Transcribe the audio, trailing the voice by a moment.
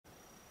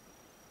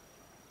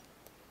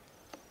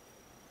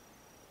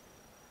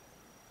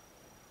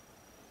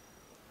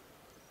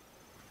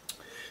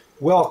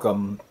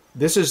Welcome.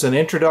 This is an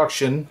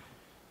introduction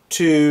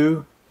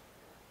to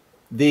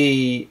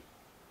the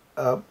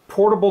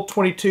portable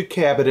 22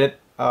 cabinet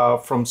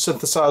from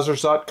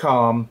Synthesizers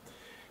DotCom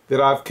that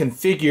I've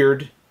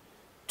configured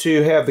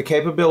to have the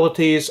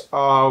capabilities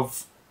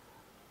of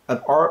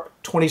an ARP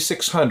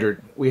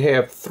 2600. We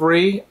have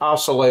 3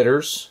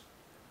 oscillators.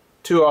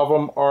 2 of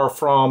them are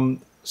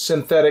from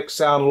Synthetic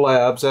Sound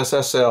Labs,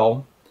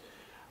 SSL.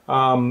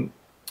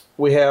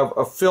 We have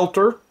a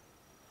filter,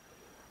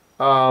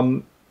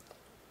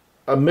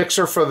 a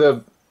mixer for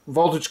the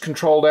voltage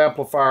controlled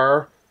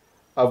amplifier,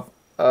 a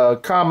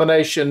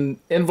combination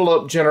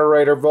envelope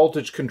generator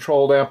voltage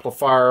controlled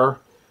amplifier.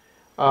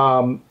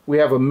 We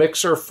have a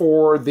mixer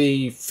for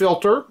the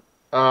filter,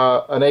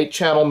 an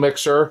 8-channel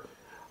mixer.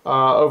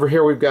 Over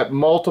here we've got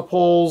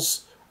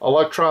multiples,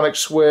 electronic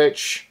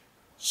switch,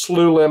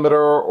 slew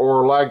limiter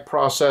or lag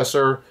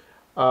processor,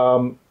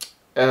 an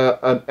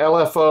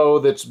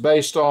LFO that's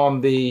based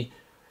on the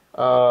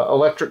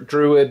Electric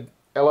Druid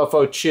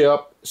LFO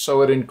chip,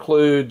 so it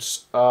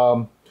includes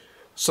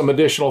some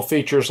additional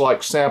features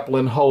like sample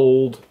and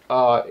hold,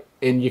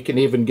 and you can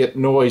even get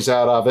noise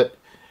out of it.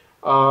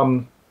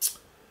 An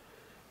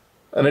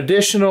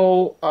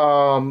additional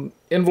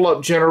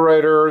envelope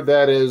generator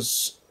that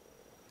is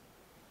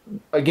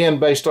again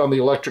based on the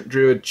Electric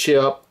Druid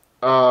chip,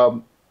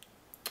 a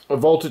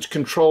voltage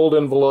controlled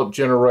envelope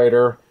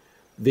generator,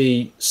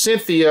 the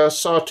Synthia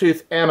Saw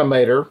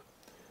Animator,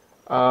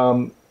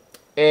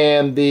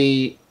 and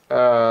the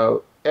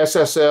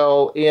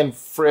SSL IAN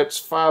Fritz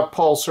 5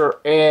 pulsar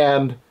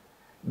and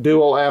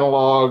dual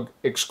analog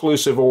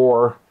exclusive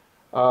OR,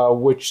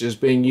 which is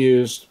being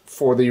used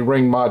for the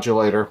ring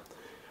modulator.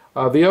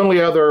 The only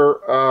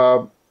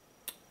other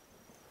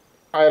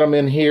item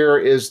in here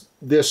is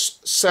this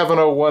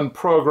 701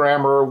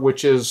 programmer,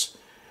 which is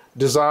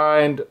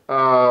designed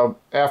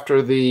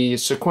after the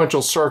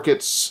Sequential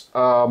Circuits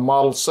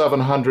Model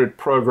 700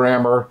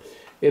 programmer.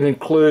 It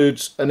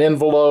includes an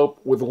envelope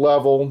with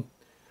level,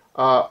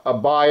 a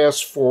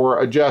bias for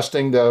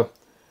adjusting the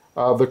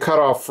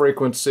cutoff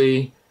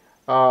frequency,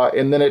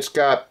 and then it's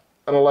got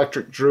an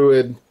Electric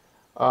Druid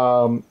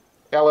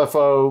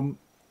LFO,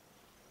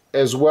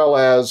 as well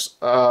as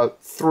 4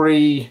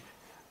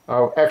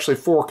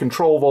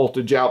 control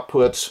voltage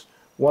outputs,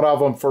 one of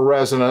them for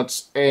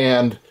resonance,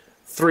 and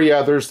 3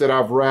 others that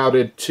I've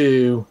routed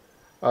to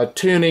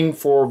tuning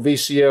for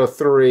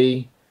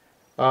VCO3,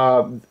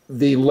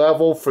 the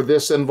level for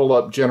this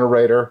envelope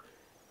generator,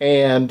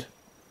 and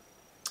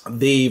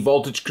the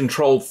voltage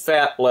controlled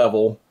fat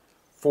level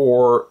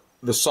for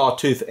the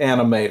Sawtooth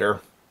Animator.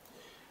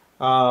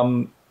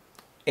 And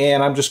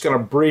I'm just going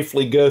to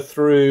briefly go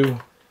through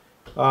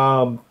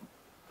some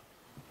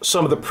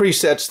of the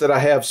presets that I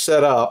have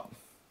set up.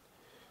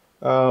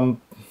 The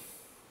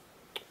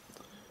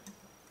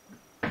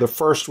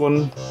first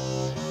one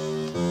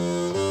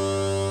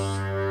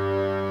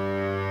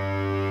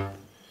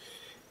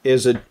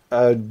is a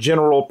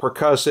general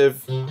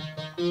percussive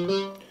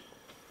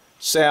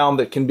sound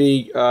that can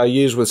be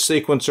used with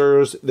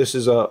sequencers. This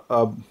is a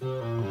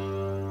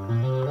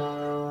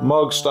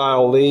Moog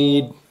style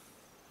lead.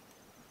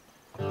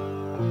 A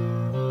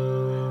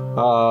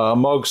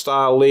Moog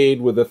style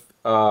lead with the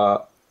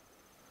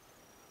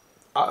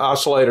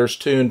oscillators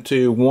tuned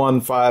to 1,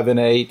 5, and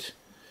 8.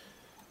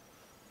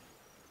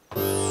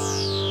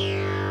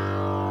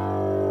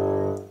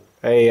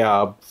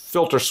 A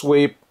filter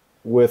sweep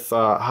with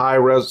high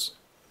res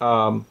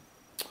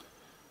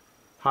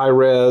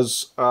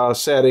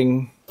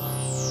setting, a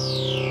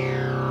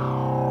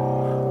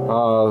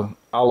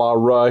la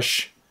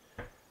Rush.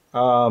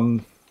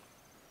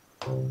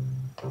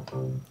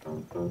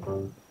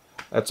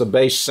 That's a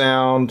bass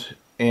sound,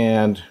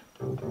 and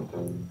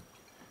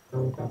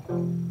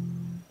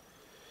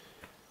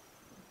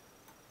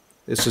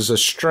this is a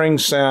string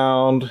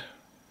sound.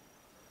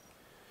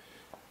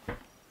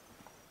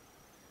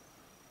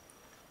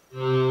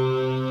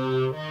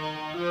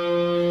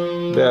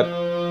 That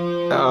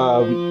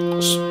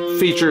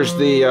features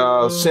the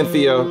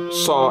Synthia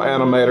Saw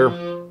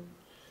Animator.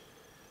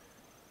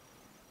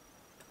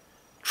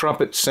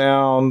 Trumpet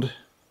sound.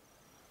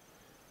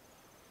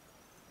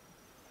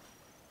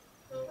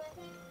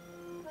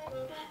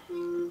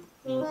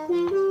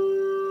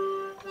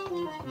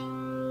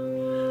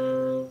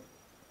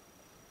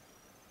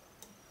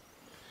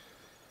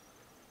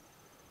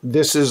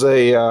 This is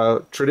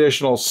a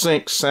traditional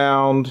sync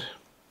sound.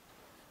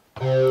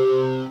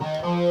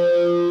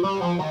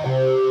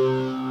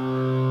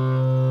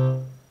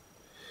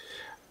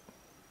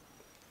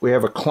 We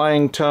have a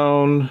clang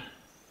tone.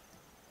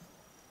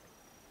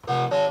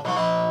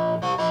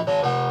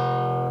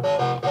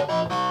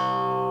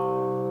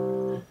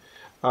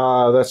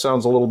 That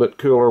sounds a little bit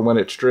cooler when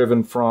it's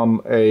driven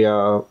from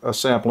a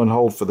sample and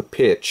hold for the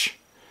pitch.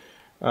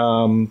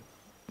 And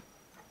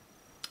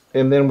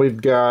then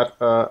we've got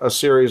a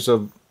series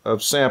of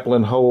sample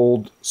and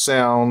hold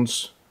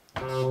sounds.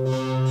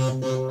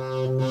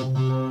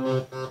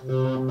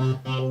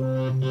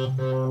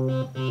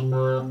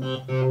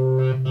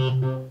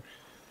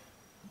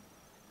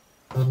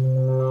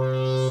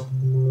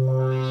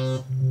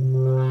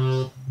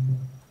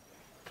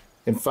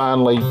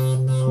 finally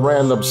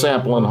random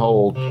sample and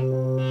hold.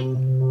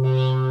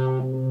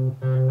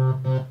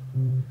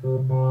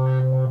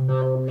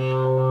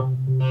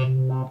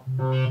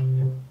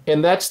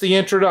 And that's the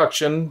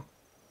introduction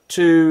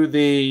to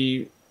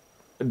the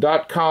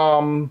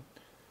DotCom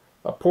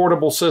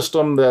portable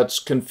system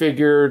that's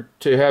configured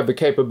to have the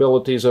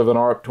capabilities of an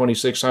ARP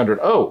 2600.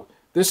 Oh,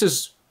 this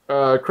is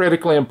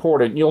critically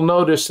important. You'll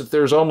notice that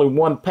there's only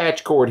one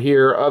patch cord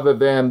here other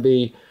than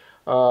the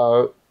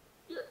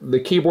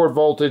keyboard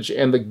voltage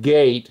and the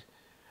gate,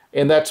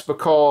 and that's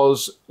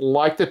because,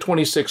 like the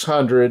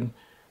 2600,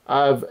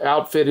 I've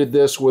outfitted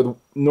this with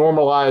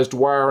normalized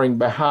wiring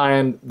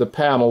behind the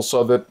panel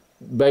so that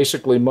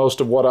basically most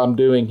of what I'm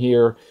doing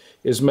here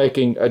is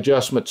making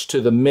adjustments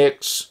to the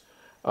mix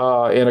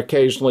and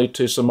occasionally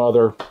to some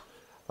other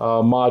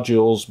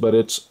modules, but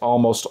it's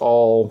almost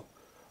all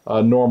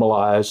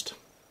normalized.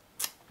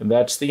 And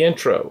that's the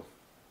intro.